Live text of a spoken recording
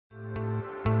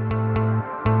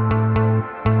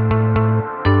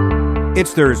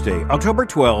It's Thursday, October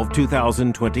 12,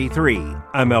 2023.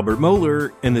 I'm Albert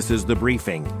Mohler, and this is The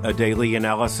Briefing, a daily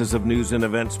analysis of news and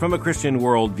events from a Christian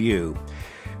worldview.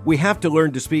 We have to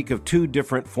learn to speak of two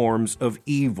different forms of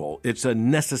evil. It's a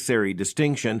necessary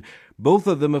distinction. Both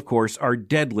of them, of course, are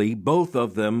deadly. Both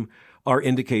of them are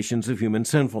indications of human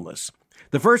sinfulness.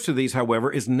 The first of these,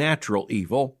 however, is natural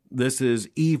evil. This is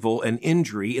evil and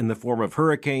injury in the form of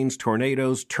hurricanes,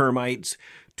 tornadoes, termites,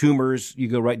 tumors, you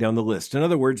go right down the list. In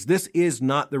other words, this is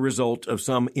not the result of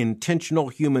some intentional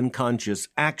human conscious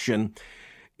action.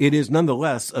 It is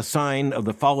nonetheless a sign of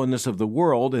the fallenness of the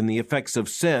world and the effects of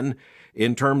sin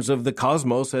in terms of the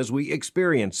cosmos as we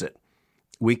experience it.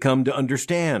 We come to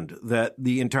understand that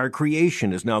the entire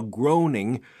creation is now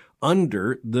groaning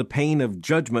under the pain of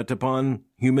judgment upon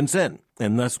human sin.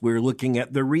 And thus we're looking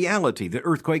at the reality that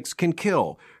earthquakes can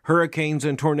kill, hurricanes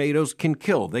and tornadoes can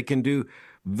kill. They can do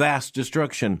vast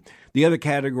destruction. The other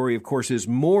category, of course, is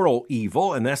moral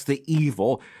evil, and that's the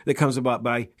evil that comes about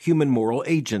by human moral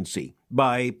agency,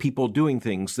 by people doing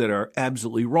things that are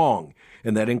absolutely wrong.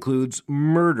 And that includes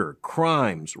murder,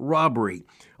 crimes, robbery,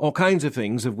 all kinds of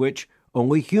things of which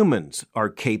only humans are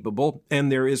capable,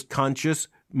 and there is conscious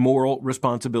moral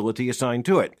responsibility assigned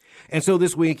to it. And so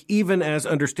this week, even as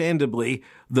understandably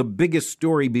the biggest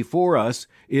story before us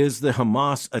is the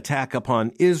Hamas attack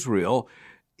upon Israel,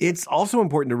 it's also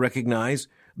important to recognize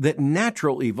that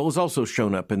natural evil has also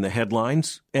shown up in the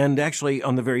headlines, and actually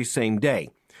on the very same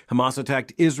day. Hamas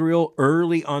attacked Israel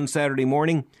early on Saturday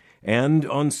morning, and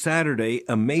on Saturday,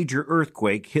 a major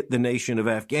earthquake hit the nation of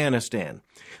Afghanistan.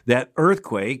 That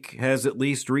earthquake has at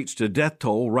least reached a death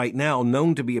toll right now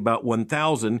known to be about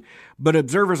 1,000, but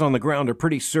observers on the ground are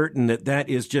pretty certain that that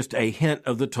is just a hint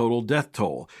of the total death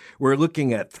toll. We're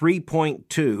looking at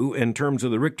 3.2 in terms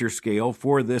of the Richter scale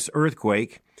for this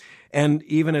earthquake. And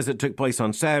even as it took place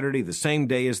on Saturday, the same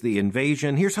day as the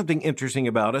invasion, here's something interesting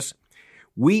about us.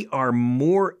 We are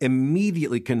more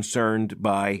immediately concerned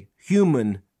by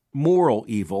human moral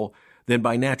evil than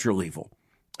by natural evil.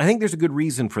 I think there's a good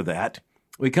reason for that.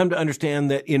 We come to understand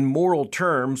that in moral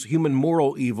terms, human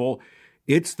moral evil,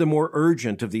 it's the more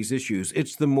urgent of these issues.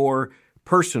 It's the more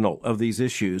personal of these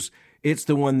issues. It's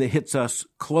the one that hits us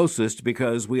closest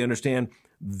because we understand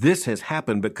this has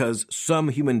happened because some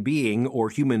human being or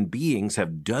human beings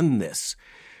have done this.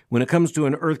 When it comes to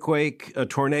an earthquake, a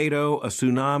tornado, a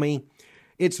tsunami,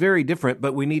 it's very different,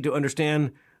 but we need to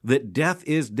understand that death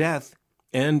is death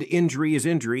and injury is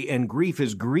injury and grief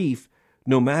is grief,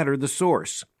 no matter the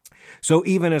source. So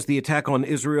even as the attack on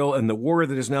Israel and the war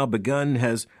that has now begun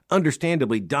has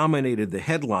understandably dominated the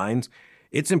headlines,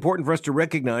 it's important for us to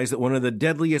recognize that one of the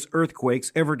deadliest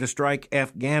earthquakes ever to strike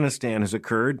Afghanistan has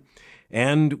occurred,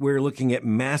 and we're looking at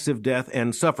massive death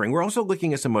and suffering. We're also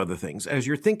looking at some other things. As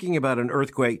you're thinking about an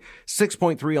earthquake,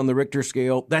 6.3 on the Richter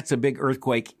scale, that's a big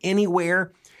earthquake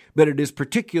anywhere, but it is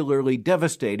particularly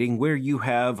devastating where you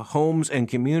have homes and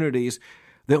communities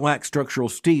that lack structural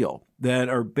steel, that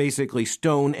are basically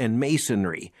stone and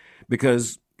masonry,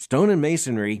 because stone and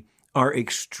masonry are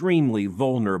extremely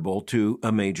vulnerable to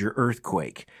a major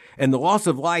earthquake. And the loss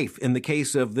of life in the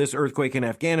case of this earthquake in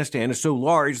Afghanistan is so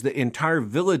large that entire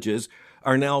villages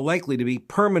are now likely to be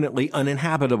permanently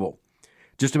uninhabitable.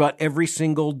 Just about every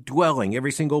single dwelling,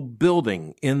 every single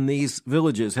building in these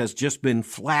villages has just been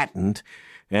flattened.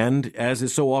 And as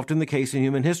is so often the case in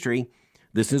human history,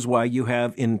 this is why you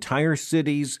have entire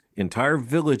cities, entire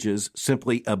villages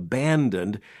simply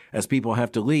abandoned as people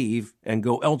have to leave and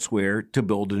go elsewhere to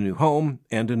build a new home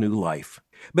and a new life.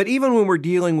 But even when we're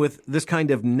dealing with this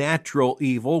kind of natural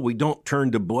evil, we don't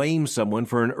turn to blame someone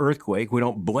for an earthquake. We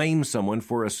don't blame someone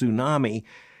for a tsunami.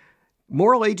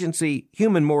 Moral agency,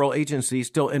 human moral agency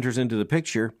still enters into the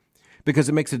picture because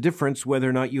it makes a difference whether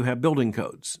or not you have building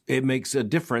codes. It makes a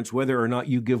difference whether or not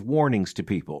you give warnings to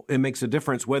people. It makes a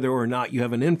difference whether or not you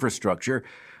have an infrastructure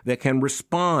that can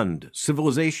respond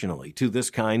civilizationally to this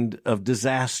kind of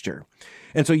disaster.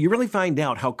 And so you really find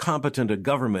out how competent a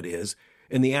government is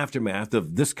in the aftermath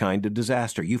of this kind of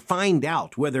disaster. You find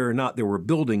out whether or not there were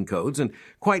building codes. And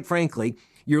quite frankly,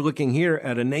 you're looking here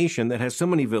at a nation that has so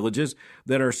many villages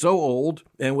that are so old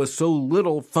and with so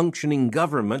little functioning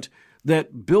government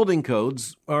that building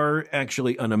codes are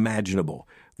actually unimaginable.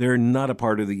 They're not a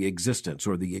part of the existence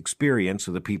or the experience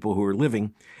of the people who are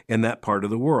living in that part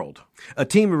of the world. A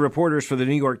team of reporters for the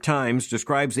New York Times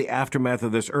describes the aftermath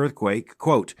of this earthquake,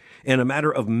 quote, in a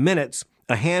matter of minutes,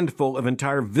 a handful of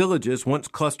entire villages, once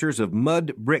clusters of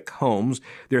mud brick homes,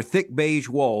 their thick beige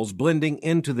walls blending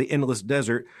into the endless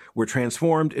desert, were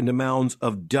transformed into mounds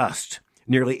of dust.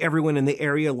 Nearly everyone in the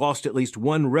area lost at least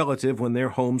one relative when their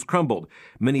homes crumbled.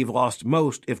 Many have lost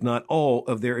most, if not all,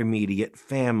 of their immediate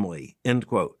family. End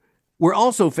quote. We're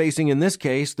also facing, in this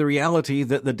case, the reality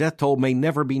that the death toll may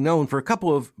never be known for a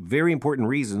couple of very important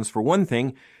reasons. For one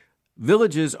thing,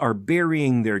 villages are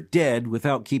burying their dead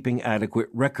without keeping adequate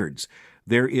records.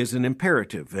 There is an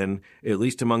imperative, and at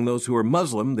least among those who are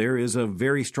Muslim, there is a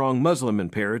very strong Muslim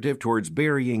imperative towards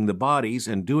burying the bodies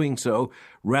and doing so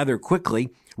rather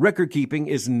quickly. Record keeping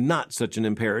is not such an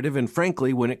imperative, and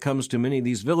frankly, when it comes to many of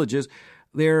these villages,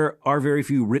 there are very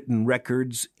few written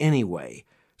records anyway.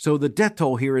 So the death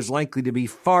toll here is likely to be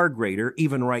far greater,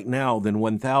 even right now, than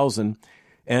 1,000.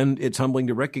 And it's humbling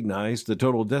to recognize the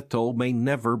total death toll may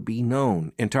never be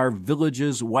known. Entire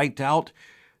villages wiped out.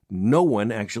 No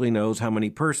one actually knows how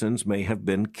many persons may have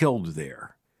been killed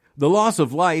there. The loss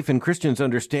of life, and Christians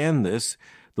understand this,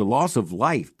 the loss of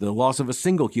life, the loss of a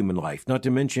single human life, not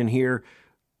to mention here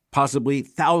possibly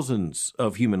thousands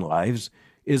of human lives,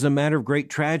 is a matter of great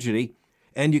tragedy.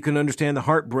 And you can understand the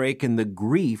heartbreak and the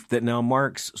grief that now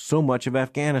marks so much of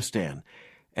Afghanistan.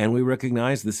 And we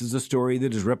recognize this is a story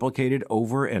that is replicated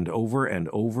over and over and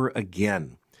over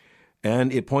again.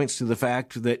 And it points to the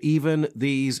fact that even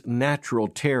these natural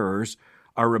terrors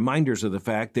are reminders of the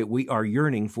fact that we are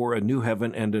yearning for a new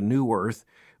heaven and a new earth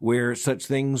where such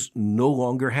things no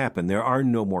longer happen. There are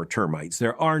no more termites.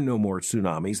 There are no more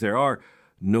tsunamis. There are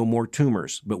no more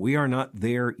tumors, but we are not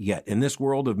there yet. In this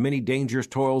world of many dangers,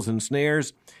 toils, and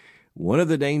snares, one of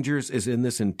the dangers is in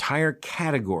this entire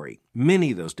category, many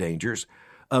of those dangers,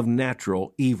 of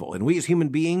natural evil. And we as human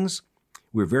beings,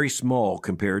 we're very small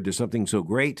compared to something so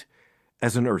great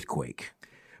as an earthquake.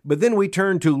 But then we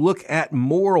turn to look at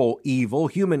moral evil,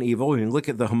 human evil, and look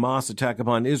at the Hamas attack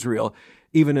upon Israel.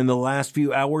 Even in the last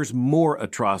few hours, more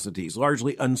atrocities,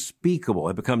 largely unspeakable,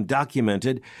 have become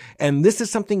documented. And this is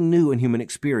something new in human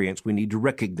experience we need to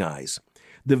recognize.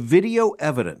 The video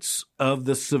evidence of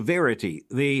the severity,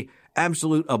 the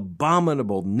absolute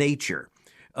abominable nature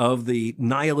of the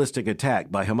nihilistic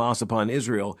attack by Hamas upon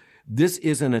Israel, this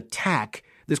is an attack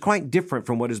that's quite different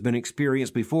from what has been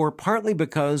experienced before, partly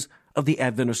because of the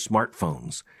advent of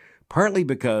smartphones, partly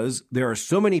because there are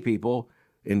so many people,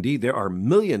 indeed there are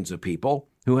millions of people,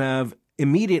 who have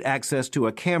immediate access to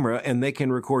a camera and they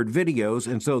can record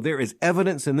videos. And so there is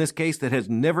evidence in this case that has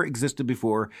never existed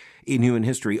before in human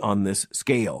history on this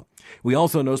scale. We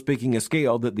also know, speaking of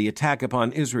scale, that the attack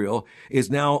upon Israel is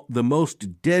now the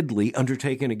most deadly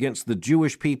undertaken against the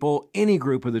Jewish people, any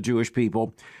group of the Jewish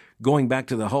people, going back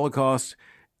to the Holocaust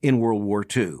in World War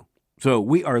II. So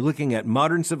we are looking at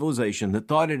modern civilization that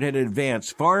thought it had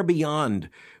advanced far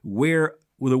beyond where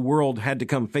the world had to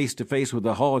come face to face with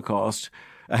the Holocaust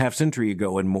a half century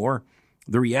ago and more.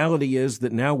 The reality is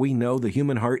that now we know the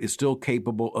human heart is still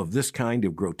capable of this kind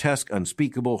of grotesque,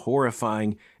 unspeakable,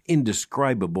 horrifying,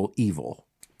 indescribable evil.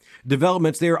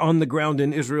 Developments there on the ground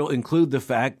in Israel include the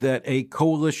fact that a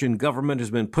coalition government has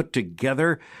been put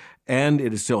together, and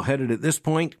it is still headed at this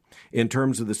point in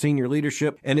terms of the senior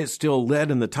leadership, and it's still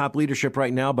led in the top leadership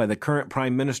right now by the current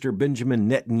Prime Minister Benjamin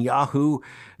Netanyahu.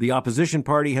 The opposition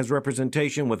party has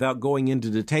representation. Without going into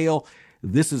detail,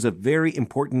 this is a very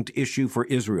important issue for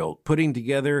Israel, putting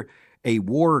together a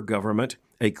war government,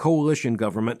 a coalition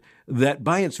government that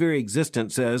by its very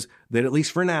existence says that at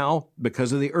least for now,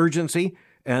 because of the urgency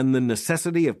and the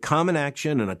necessity of common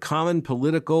action and a common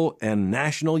political and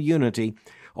national unity,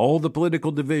 all the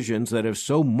political divisions that have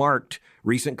so marked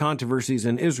recent controversies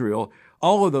in Israel,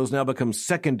 all of those now become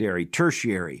secondary,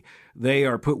 tertiary. They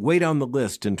are put way down the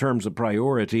list in terms of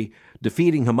priority.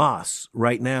 Defeating Hamas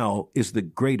right now is the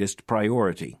greatest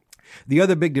priority. The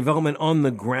other big development on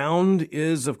the ground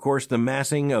is, of course, the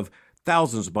massing of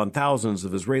thousands upon thousands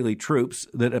of Israeli troops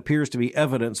that appears to be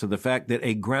evidence of the fact that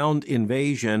a ground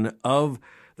invasion of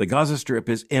the Gaza Strip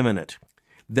is imminent.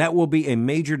 That will be a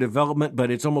major development, but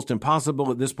it's almost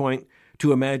impossible at this point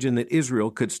to imagine that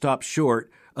Israel could stop short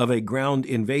of a ground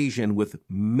invasion with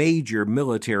major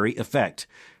military effect.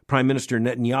 Prime Minister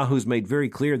Netanyahu's made very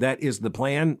clear that is the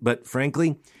plan, but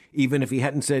frankly, even if he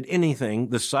hadn't said anything,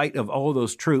 the sight of all of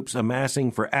those troops amassing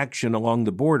for action along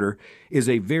the border is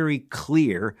a very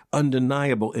clear,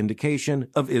 undeniable indication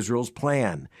of Israel's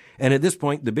plan. And at this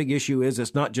point, the big issue is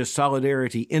it's not just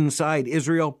solidarity inside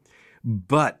Israel,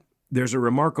 but there's a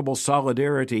remarkable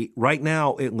solidarity right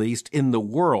now, at least in the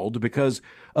world, because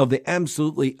of the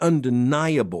absolutely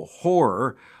undeniable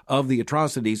horror of the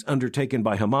atrocities undertaken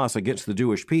by Hamas against the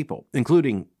Jewish people,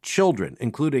 including children,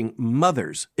 including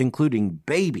mothers, including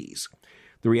babies.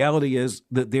 The reality is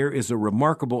that there is a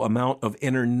remarkable amount of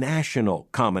international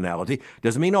commonality.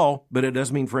 Doesn't mean all, but it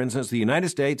does mean, for instance, the United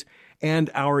States and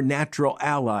our natural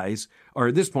allies are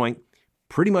at this point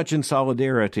pretty much in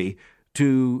solidarity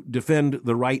to defend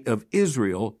the right of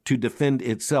Israel to defend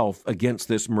itself against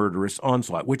this murderous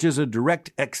onslaught, which is a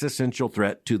direct existential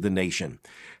threat to the nation.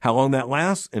 How long that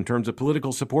lasts in terms of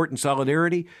political support and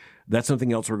solidarity, that's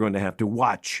something else we're going to have to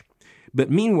watch. But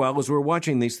meanwhile, as we're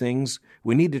watching these things,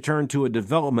 we need to turn to a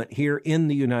development here in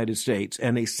the United States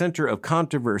and a center of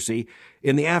controversy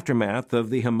in the aftermath of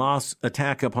the Hamas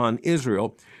attack upon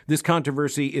Israel. This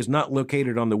controversy is not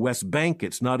located on the West Bank.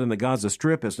 It's not in the Gaza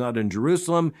Strip. It's not in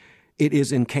Jerusalem. It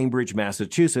is in Cambridge,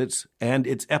 Massachusetts, and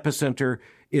its epicenter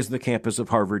is the campus of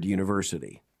Harvard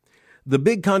University. The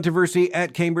big controversy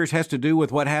at Cambridge has to do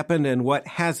with what happened and what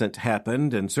hasn't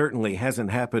happened, and certainly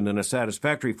hasn't happened in a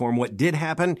satisfactory form. What did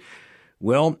happen?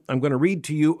 Well, I'm going to read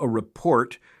to you a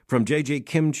report from J.J.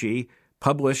 Kimchi,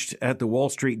 published at the Wall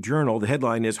Street Journal. The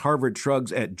headline is Harvard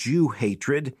Shrugs at Jew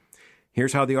Hatred.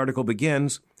 Here's how the article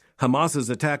begins. Hamas's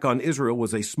attack on Israel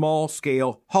was a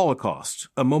small-scale Holocaust,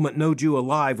 a moment no Jew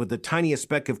alive with the tiniest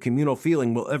speck of communal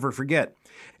feeling will ever forget.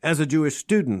 As a Jewish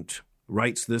student,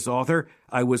 writes this author,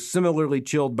 I was similarly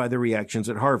chilled by the reactions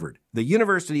at Harvard. The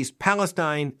university's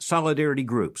Palestine solidarity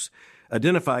groups,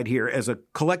 identified here as a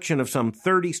collection of some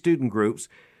 30 student groups,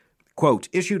 quote,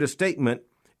 issued a statement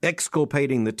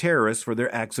exculpating the terrorists for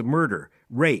their acts of murder,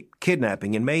 rape,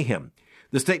 kidnapping, and mayhem.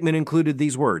 The statement included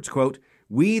these words, quote,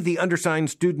 we, the undersigned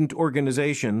student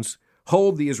organizations,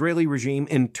 hold the Israeli regime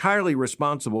entirely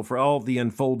responsible for all of the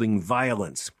unfolding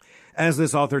violence. As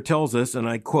this author tells us, and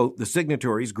I quote, the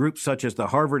signatories, groups such as the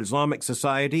Harvard Islamic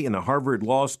Society and the Harvard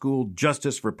Law School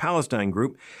Justice for Palestine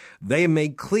group, they have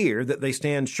made clear that they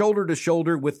stand shoulder to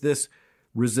shoulder with this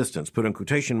resistance, put in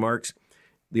quotation marks.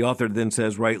 The author then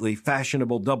says, rightly,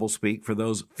 fashionable doublespeak for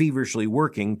those feverishly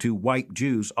working to wipe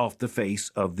Jews off the face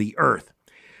of the earth.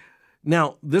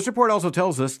 Now, this report also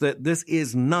tells us that this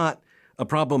is not a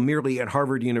problem merely at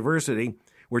Harvard University.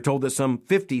 We're told that some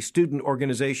 50 student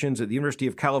organizations at the University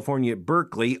of California at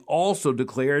Berkeley also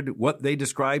declared what they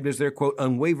described as their, quote,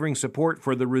 unwavering support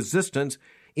for the resistance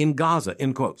in Gaza,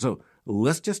 end quote. So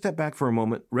let's just step back for a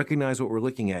moment, recognize what we're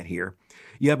looking at here.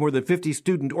 You have more than 50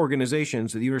 student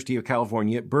organizations at the University of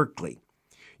California at Berkeley.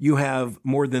 You have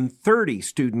more than 30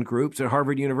 student groups at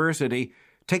Harvard University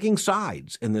taking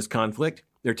sides in this conflict.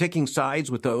 They're taking sides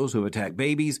with those who have attacked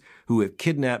babies, who have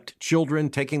kidnapped children,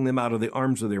 taking them out of the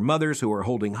arms of their mothers, who are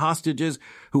holding hostages,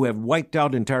 who have wiped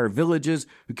out entire villages,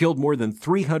 who killed more than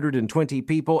 320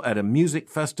 people at a music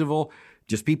festival,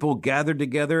 just people gathered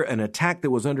together, an attack that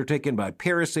was undertaken by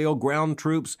parasail ground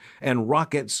troops and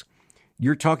rockets.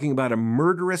 You're talking about a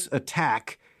murderous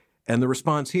attack, and the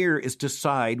response here is to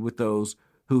side with those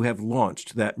who have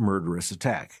launched that murderous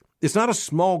attack. It's not a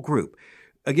small group.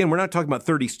 Again, we're not talking about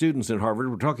 30 students at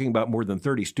Harvard. We're talking about more than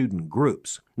 30 student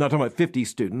groups. Not talking about 50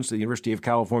 students at the University of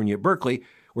California at Berkeley.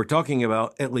 We're talking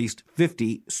about at least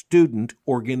 50 student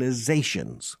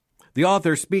organizations. The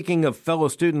author, speaking of fellow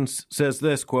students, says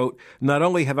this, quote, not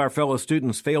only have our fellow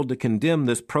students failed to condemn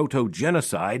this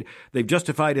proto-genocide, they've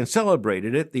justified and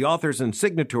celebrated it. The authors and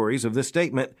signatories of this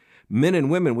statement, men and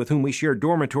women with whom we share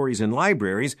dormitories and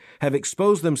libraries, have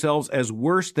exposed themselves as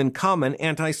worse than common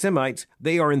anti-Semites.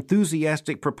 They are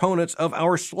enthusiastic proponents of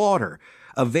our slaughter,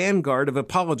 a vanguard of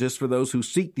apologists for those who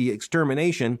seek the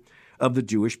extermination of the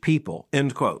Jewish people,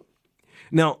 end quote.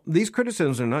 Now, these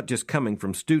criticisms are not just coming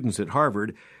from students at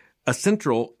Harvard. A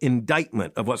central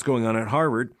indictment of what's going on at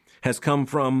Harvard has come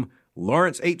from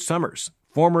Lawrence H. Summers,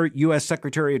 former U.S.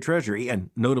 Secretary of Treasury,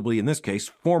 and notably in this case,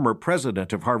 former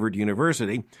president of Harvard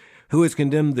University, who has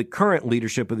condemned the current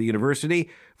leadership of the university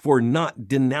for not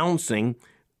denouncing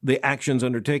the actions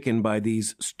undertaken by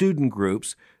these student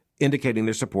groups, indicating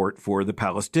their support for the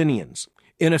Palestinians.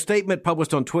 In a statement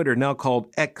published on Twitter, now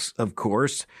called X, of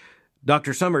course,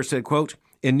 Dr. Summers said, quote,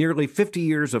 in nearly 50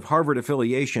 years of Harvard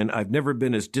affiliation, I've never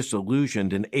been as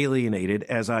disillusioned and alienated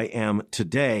as I am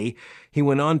today. He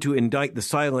went on to indict the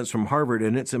silence from Harvard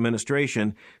and its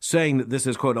administration, saying that this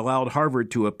has, quote, allowed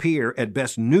Harvard to appear at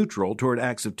best neutral toward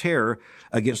acts of terror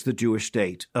against the Jewish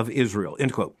state of Israel,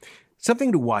 end quote.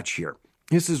 Something to watch here.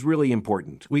 This is really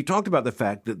important. We talked about the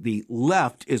fact that the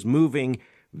left is moving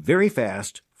very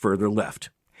fast further left.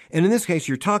 And in this case,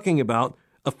 you're talking about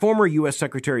a former U.S.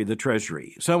 Secretary of the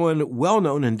Treasury, someone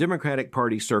well-known in Democratic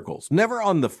Party circles, never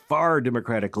on the far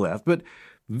Democratic left, but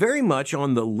very much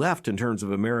on the left in terms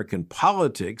of American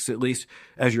politics, at least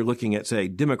as you're looking at, say,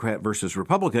 Democrat versus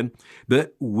Republican.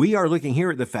 But we are looking here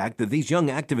at the fact that these young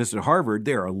activists at Harvard,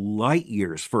 they are light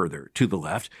years further to the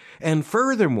left. And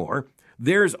furthermore,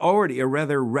 there's already a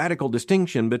rather radical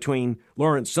distinction between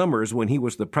Lawrence Summers when he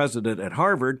was the president at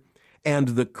Harvard and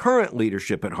the current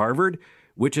leadership at Harvard,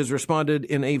 which has responded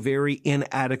in a very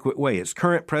inadequate way. Its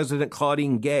current president,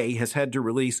 Claudine Gay, has had to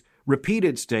release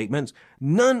repeated statements.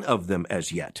 None of them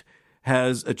as yet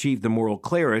has achieved the moral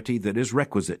clarity that is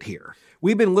requisite here.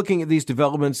 We've been looking at these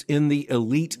developments in the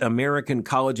elite American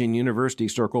college and university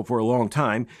circle for a long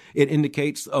time. It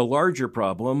indicates a larger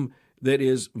problem that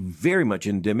is very much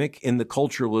endemic in the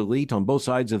cultural elite on both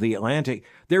sides of the Atlantic.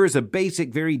 There is a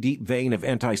basic, very deep vein of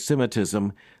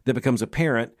anti-Semitism that becomes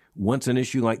apparent once an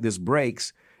issue like this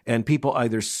breaks, and people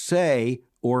either say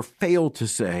or fail to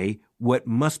say what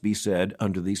must be said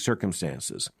under these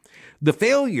circumstances. The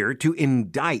failure to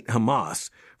indict Hamas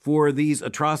for these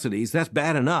atrocities, that's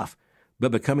bad enough.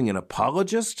 But becoming an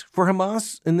apologist for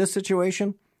Hamas in this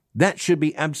situation, that should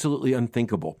be absolutely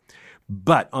unthinkable.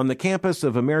 But on the campus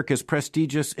of America's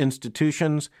prestigious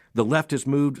institutions, the left has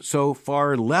moved so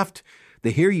far left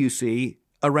that here you see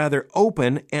a rather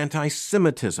open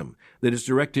anti-Semitism that is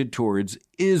directed towards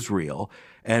Israel.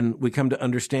 And we come to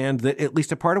understand that at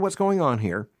least a part of what's going on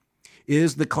here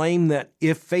is the claim that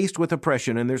if faced with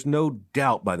oppression, and there's no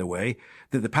doubt, by the way,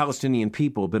 that the Palestinian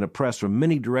people have been oppressed from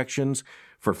many directions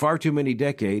for far too many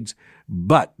decades,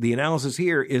 but the analysis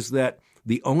here is that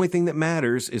the only thing that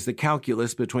matters is the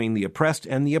calculus between the oppressed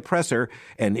and the oppressor,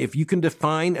 and if you can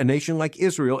define a nation like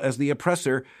Israel as the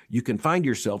oppressor, you can find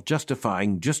yourself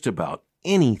justifying just about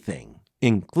anything,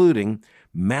 including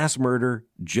mass murder,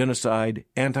 genocide,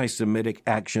 anti-Semitic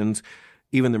actions,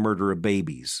 even the murder of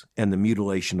babies and the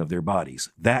mutilation of their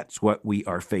bodies. That's what we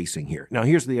are facing here. Now,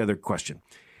 here's the other question.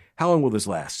 How long will this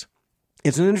last?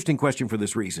 It's an interesting question for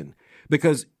this reason,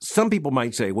 because some people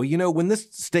might say, well, you know, when this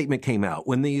statement came out,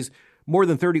 when these more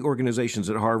than 30 organizations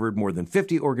at Harvard, more than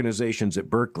 50 organizations at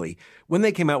Berkeley, when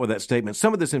they came out with that statement,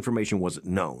 some of this information wasn't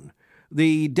known.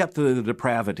 The depth of the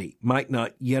depravity might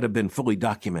not yet have been fully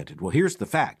documented. Well, here's the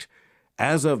fact.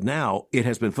 As of now, it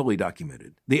has been fully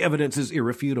documented. The evidence is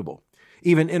irrefutable.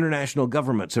 Even international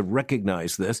governments have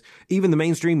recognized this. Even the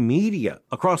mainstream media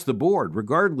across the board,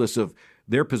 regardless of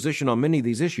their position on many of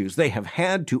these issues, they have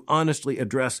had to honestly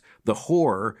address the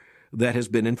horror that has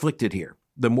been inflicted here,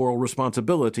 the moral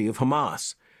responsibility of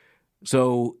Hamas.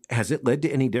 So has it led to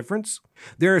any difference?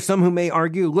 There are some who may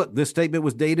argue, look, this statement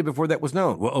was dated before that was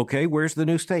known. Well, okay, where's the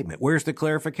new statement? Where's the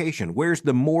clarification? Where's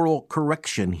the moral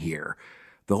correction here?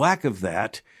 The lack of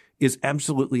that is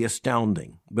absolutely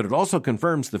astounding, but it also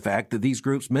confirms the fact that these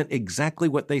groups meant exactly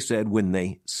what they said when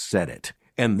they said it.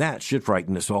 And that should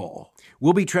frighten us all.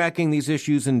 We'll be tracking these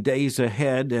issues in days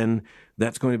ahead, and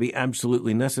that's going to be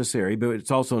absolutely necessary, but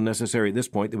it's also necessary at this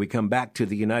point that we come back to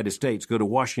the United States, go to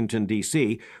Washington,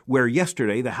 D.C., where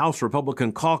yesterday the House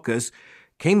Republican caucus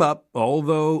came up,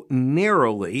 although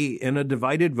narrowly, in a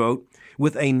divided vote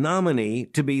with a nominee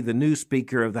to be the new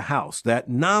Speaker of the House. That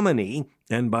nominee,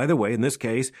 and by the way, in this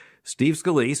case, Steve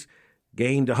Scalise,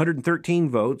 gained 113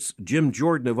 votes. Jim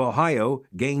Jordan of Ohio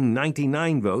gained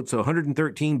 99 votes, so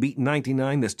 113 beating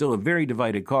 99. That's still a very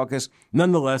divided caucus.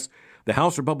 Nonetheless, the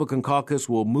House Republican caucus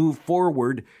will move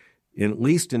forward, at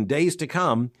least in days to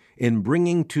come, in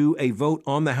bringing to a vote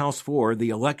on the House floor the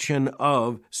election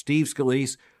of Steve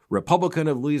Scalise, Republican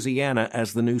of Louisiana,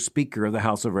 as the new Speaker of the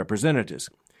House of Representatives.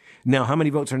 Now, how many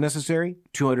votes are necessary?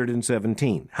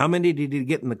 217. How many did he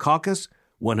get in the caucus?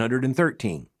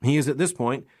 113. He is at this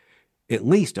point at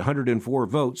least 104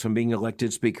 votes from being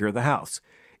elected Speaker of the House.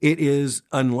 It is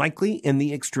unlikely in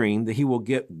the extreme that he will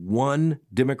get one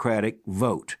Democratic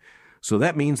vote. So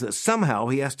that means that somehow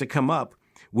he has to come up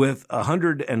with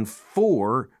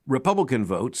 104 Republican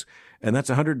votes, and that's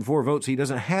 104 votes he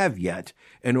doesn't have yet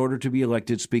in order to be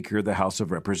elected Speaker of the House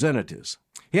of Representatives.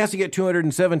 He has to get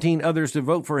 217 others to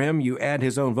vote for him. You add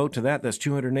his own vote to that, that's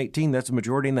 218. That's a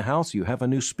majority in the House. You have a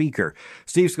new Speaker.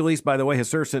 Steve Scalise, by the way, has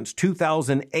served since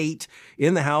 2008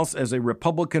 in the House as a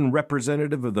Republican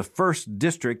representative of the 1st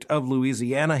District of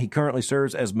Louisiana. He currently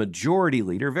serves as Majority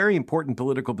Leader, very important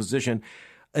political position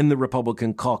in the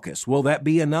Republican caucus. Will that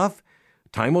be enough?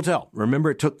 Time will tell. Remember,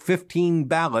 it took 15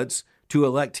 ballots to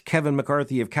elect Kevin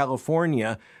McCarthy of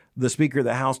California, the Speaker of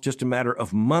the House, just a matter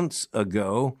of months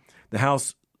ago. The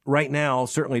House right now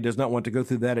certainly does not want to go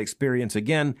through that experience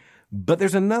again. But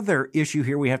there's another issue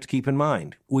here we have to keep in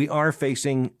mind. We are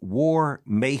facing war,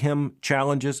 mayhem,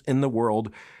 challenges in the world.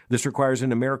 This requires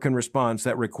an American response.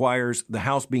 That requires the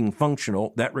House being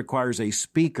functional. That requires a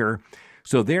Speaker.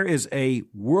 So there is a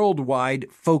worldwide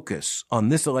focus on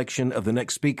this election of the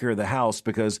next Speaker of the House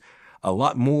because a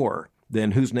lot more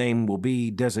than whose name will be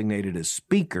designated as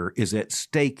Speaker is at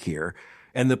stake here.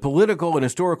 And the political and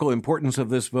historical importance of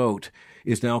this vote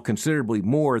is now considerably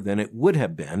more than it would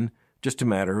have been just a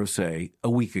matter of, say, a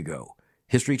week ago.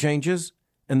 History changes,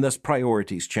 and thus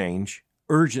priorities change,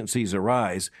 urgencies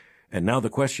arise, And now the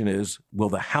question is, will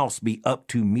the House be up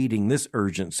to meeting this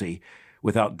urgency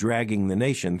without dragging the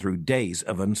nation through days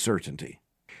of uncertainty?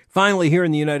 Finally, here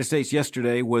in the United States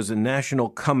yesterday was a National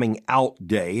Coming Out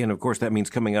Day, and of course that means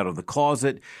coming out of the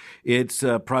closet. It's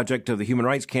a project of the Human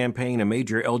Rights Campaign, a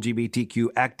major LGBTQ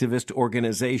activist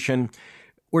organization.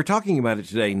 We're talking about it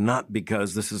today not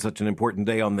because this is such an important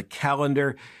day on the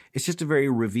calendar. It's just a very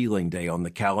revealing day on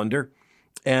the calendar.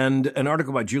 And an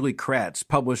article by Julie Kratz,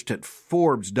 published at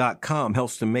Forbes.com,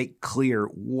 helps to make clear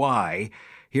why.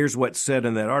 Here's what's said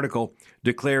in that article,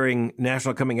 declaring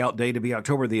National Coming Out Day to be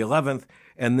October the 11th,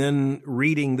 and then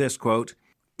reading this quote,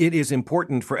 "It is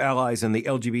important for allies in the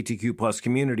LGBTQ plus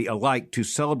community alike to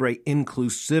celebrate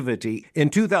inclusivity. In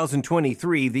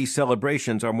 2023, these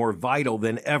celebrations are more vital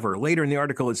than ever." Later in the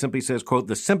article, it simply says, quote,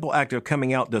 "The simple act of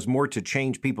coming out does more to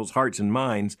change people's hearts and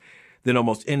minds than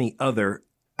almost any other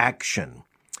action."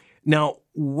 Now,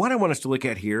 what I want us to look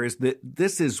at here is that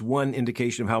this is one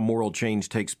indication of how moral change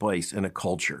takes place in a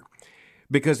culture.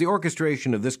 Because the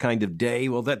orchestration of this kind of day,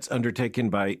 well, that's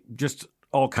undertaken by just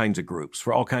all kinds of groups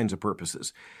for all kinds of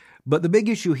purposes. But the big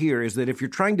issue here is that if you're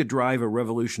trying to drive a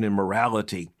revolution in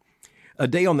morality, a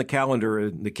day on the calendar,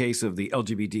 in the case of the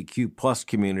LGBTQ plus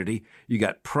community, you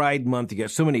got Pride Month, you got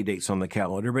so many dates on the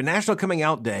calendar, but National Coming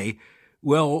Out Day,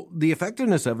 well, the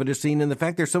effectiveness of it is seen in the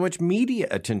fact there's so much media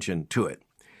attention to it.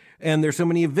 And there's so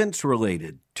many events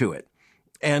related to it.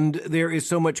 And there is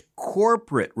so much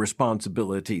corporate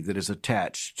responsibility that is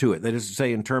attached to it, that is to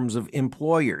say, in terms of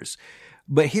employers.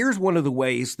 But here's one of the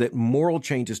ways that moral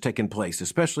change has taken place,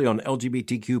 especially on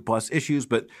LGBTQ plus issues,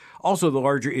 but also the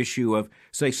larger issue of,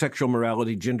 say, sexual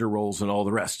morality, gender roles, and all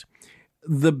the rest.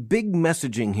 The big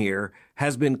messaging here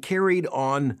has been carried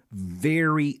on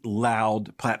very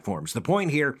loud platforms. The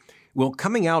point here, well,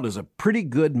 coming out is a pretty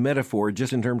good metaphor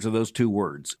just in terms of those two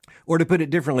words. Or to put it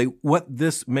differently, what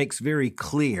this makes very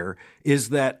clear is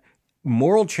that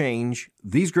moral change,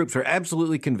 these groups are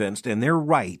absolutely convinced, and they're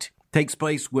right, takes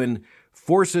place when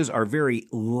forces are very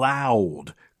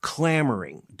loud,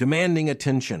 clamoring, demanding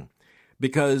attention,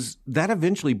 because that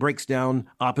eventually breaks down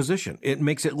opposition. It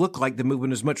makes it look like the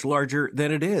movement is much larger than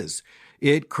it is.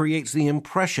 It creates the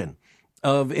impression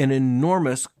of an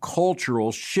enormous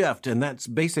cultural shift, and that's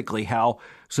basically how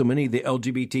so many of the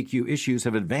LGBTQ issues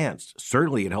have advanced.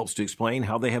 Certainly it helps to explain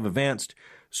how they have advanced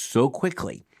so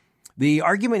quickly. The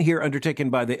argument here undertaken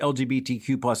by the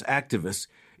LGBTQ plus activists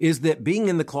is that being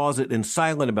in the closet and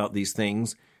silent about these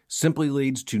things simply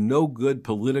leads to no good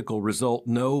political result,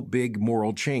 no big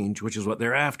moral change, which is what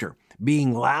they're after.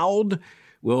 Being loud,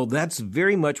 well, that's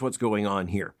very much what's going on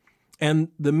here. And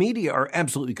the media are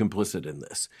absolutely complicit in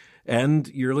this. And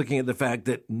you're looking at the fact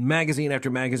that magazine after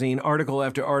magazine, article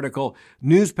after article,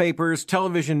 newspapers,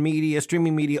 television media,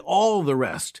 streaming media, all of the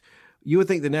rest, you would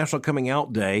think the National Coming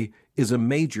Out Day is a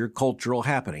major cultural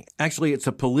happening. Actually, it's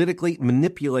a politically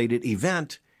manipulated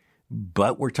event,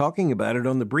 but we're talking about it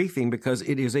on the briefing because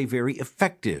it is a very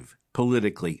effective,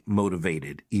 politically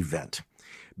motivated event.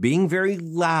 Being very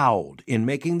loud in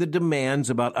making the demands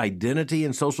about identity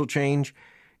and social change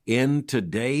in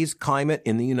today's climate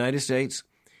in the United States,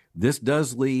 this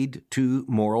does lead to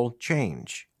moral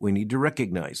change. We need to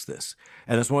recognize this.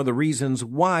 And that's one of the reasons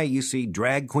why you see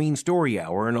Drag Queen Story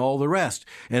Hour and all the rest.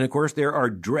 And of course, there are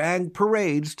drag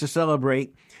parades to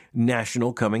celebrate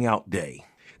National Coming Out Day.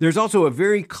 There's also a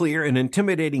very clear and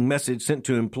intimidating message sent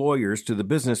to employers to the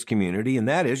business community, and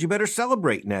that is you better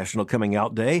celebrate National Coming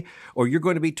Out Day or you're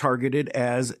going to be targeted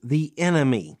as the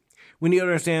enemy. We need to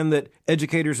understand that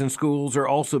educators in schools are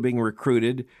also being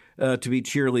recruited to be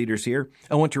cheerleaders here.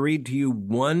 I want to read to you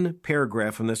one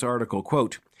paragraph from this article.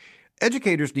 Quote,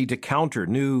 "Educators need to counter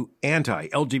new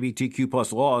anti-LGBTQ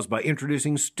plus laws by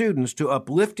introducing students to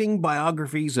uplifting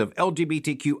biographies of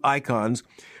LGBTQ icons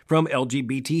from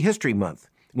LGBT History Month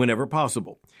whenever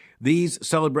possible. These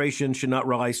celebrations should not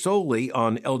rely solely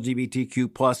on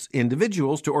LGBTQ plus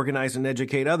individuals to organize and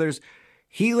educate others.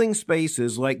 Healing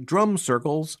spaces like drum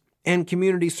circles and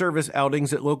community service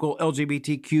outings at local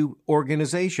LGBTQ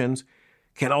organizations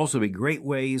can also be great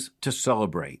ways to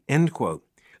celebrate." End quote.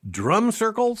 Drum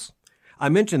circles? I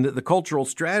mentioned that the cultural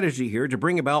strategy here to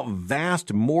bring about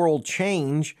vast moral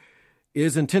change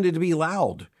is intended to be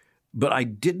loud, but I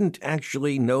didn't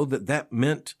actually know that that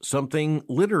meant something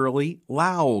literally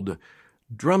loud.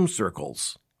 Drum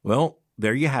circles. Well,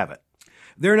 there you have it.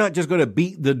 They're not just going to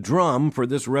beat the drum for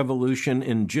this revolution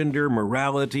in gender,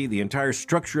 morality, the entire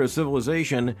structure of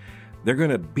civilization. They're going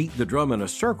to beat the drum in a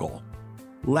circle,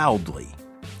 loudly.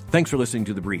 Thanks for listening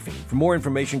to The Briefing. For more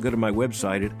information, go to my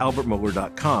website at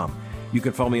albertmohler.com. You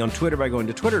can follow me on Twitter by going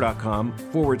to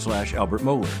twitter.com/Albert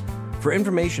Mohler. For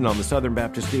information on the Southern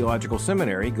Baptist Theological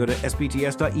Seminary, go to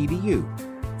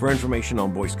sbts.edu. For information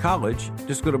on Boyce College,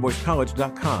 just go to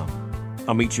boycecollege.com.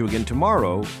 I'll meet you again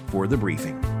tomorrow for The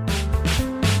Briefing.